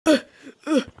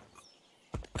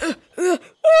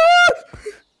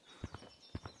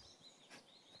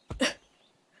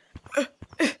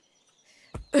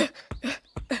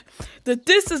that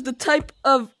this is the type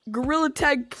of Gorilla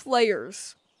Tag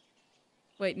players.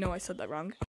 Wait, no, I said that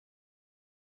wrong.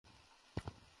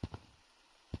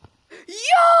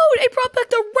 Yo, they brought back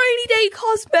the rainy day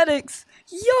cosmetics.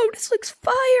 Yo, this looks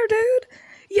fire, dude.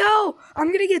 Yo,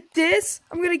 I'm gonna get this.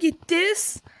 I'm gonna get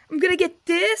this. I'm gonna get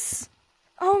this.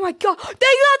 Oh my god, they got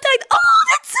that. Oh,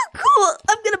 that's so cool.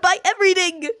 I'm gonna buy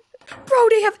everything. Bro,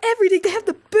 they have everything. They have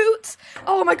the boots.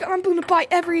 Oh my god, I'm gonna buy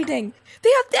everything. They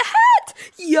have the hat.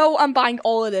 Yo, I'm buying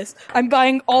all of this. I'm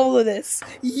buying all of this.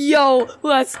 Yo,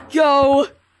 let's go.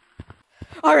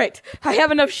 All right, I have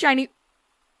enough shiny.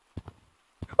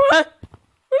 What?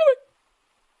 Where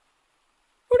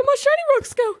did my shiny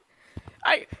rocks go?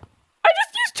 I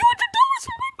just used $200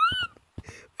 for my mom.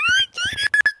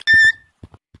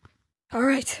 All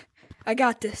right, I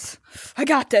got this. I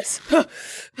got this.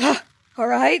 All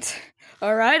right,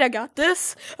 I got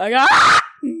this. I got.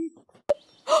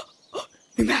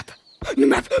 New map. New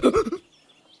map.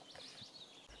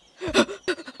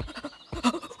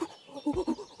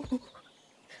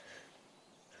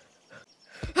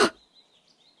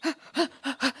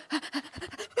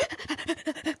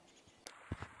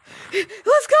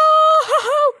 Let's go!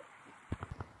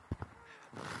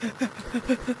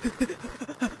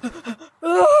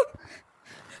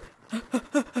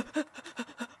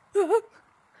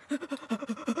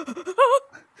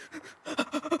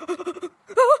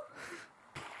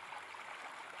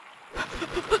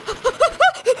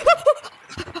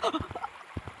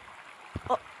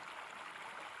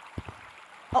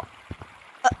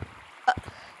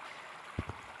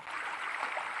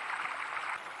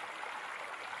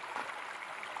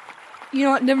 You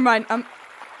know what? Never mind.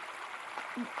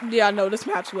 Yeah, no, this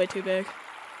map's way too big.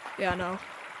 Yeah, no.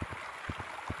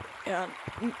 Yeah,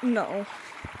 no.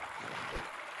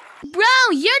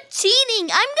 Bro, you're cheating. I'm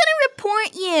gonna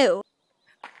report you.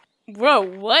 Bro,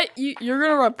 what? You're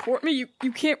gonna report me?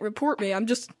 You can't report me. I'm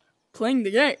just playing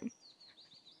the game.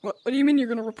 What do you mean you're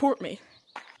gonna report me?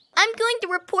 I'm going to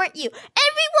report you.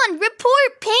 Everyone,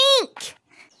 report Pink.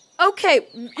 Okay,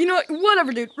 you know what?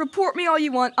 Whatever, dude. Report me all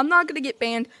you want. I'm not gonna get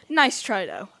banned. Nice try,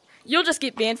 though. You'll just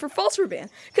get banned for false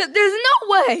ban. Cause there's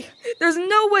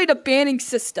no way the banning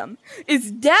system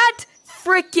is that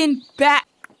freaking bad.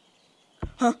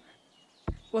 Huh?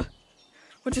 What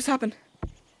just happened?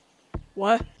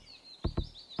 What?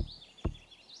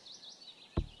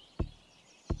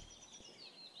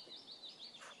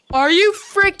 Are you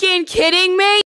freaking kidding me?